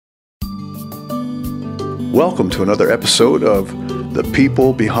Welcome to another episode of The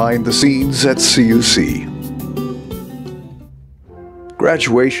People Behind the Scenes at CUC.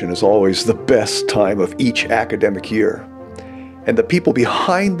 Graduation is always the best time of each academic year, and the people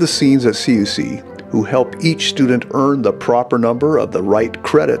behind the scenes at CUC who help each student earn the proper number of the right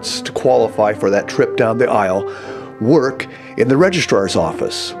credits to qualify for that trip down the aisle work in the registrar's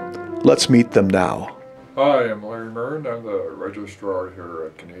office. Let's meet them now. Hi, I'm Larry Murn. I'm the registrar here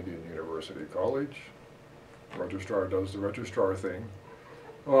at Canadian University College. Registrar does the registrar thing.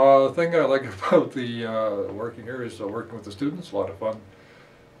 The thing I like about the working here is working with the students. A lot of fun.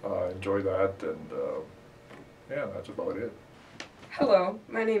 Enjoy that, and yeah, that's about it. Hello,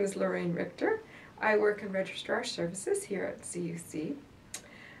 my name is Lorraine Richter. I work in Registrar Services here at CUC.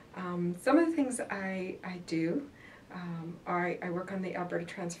 Some of the things I do I work on the Alberta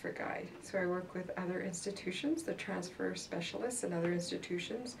Transfer Guide. So I work with other institutions, the transfer specialists and other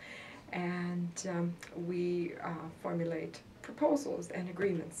institutions, and we formulate proposals and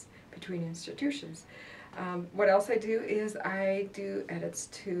agreements between institutions. What else I do is I do edits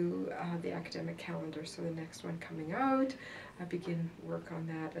to the academic calendar. So the next one coming out, I begin work on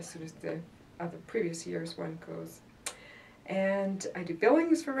that as soon as the previous year's one goes. And I do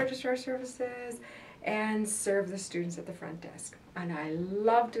billings for Registrar Services and serve the students at the front desk. And I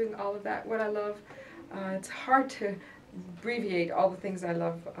love doing all of that. What I love, it's hard to abbreviate all the things I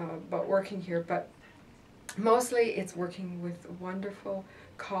love about working here, but mostly it's working with wonderful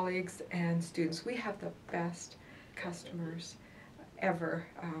colleagues and students. We have the best customers ever.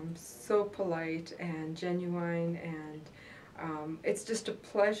 So polite and genuine, and it's just a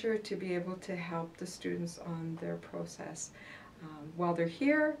pleasure to be able to help the students on their process while they're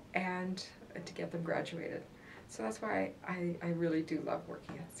here and to get them graduated. So that's why I really do love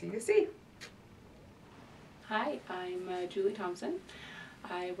working at CUC. Hi, I'm Julie Thompson.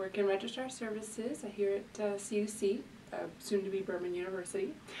 I work in Registrar Services here at CUC, soon to be Burman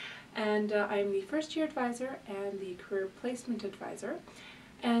University, and I'm the first year advisor and the career placement advisor.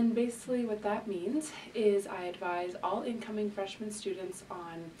 And basically what that means is I advise all incoming freshman students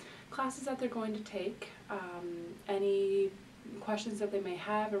on classes that they're going to take, any questions that they may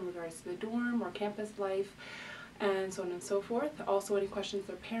have in regards to the dorm or campus life, and so on and so forth. Also any questions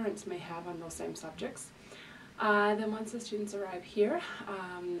their parents may have on those same subjects. Then once the students arrive here,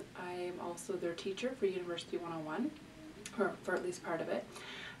 I am also their teacher for University 101, or for at least part of it,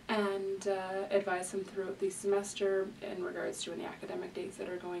 and advise them throughout the semester in regards to any academic dates that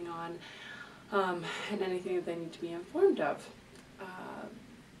are going on, and anything that they need to be informed of.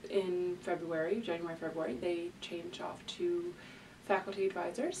 In February, January-February, they change off to faculty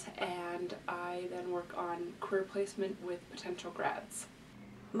advisors, and I then work on career placement with potential grads.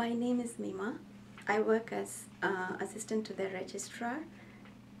 My name is Mima. I work as assistant to the registrar.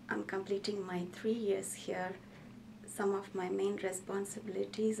 I'm completing my 3 years here. Some of my main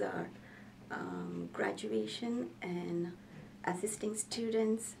responsibilities are graduation and assisting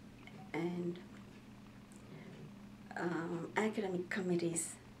students and academic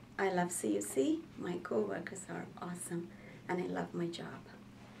committees. I love CUC, my co-workers are awesome, and I love my job.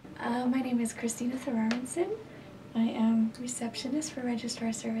 My name is Christina Thararenson. I am receptionist for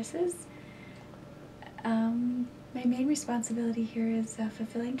Registrar Services. My main responsibility here is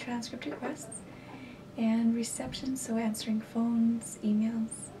fulfilling transcript requests and reception, so answering phones,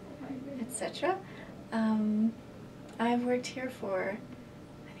 emails, etc. I've worked here for,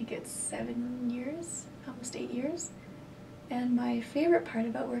 I think it's 7 years, almost 8 years. And my favorite part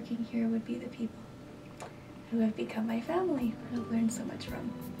about working here would be the people who have become my family, who I've learned so much from.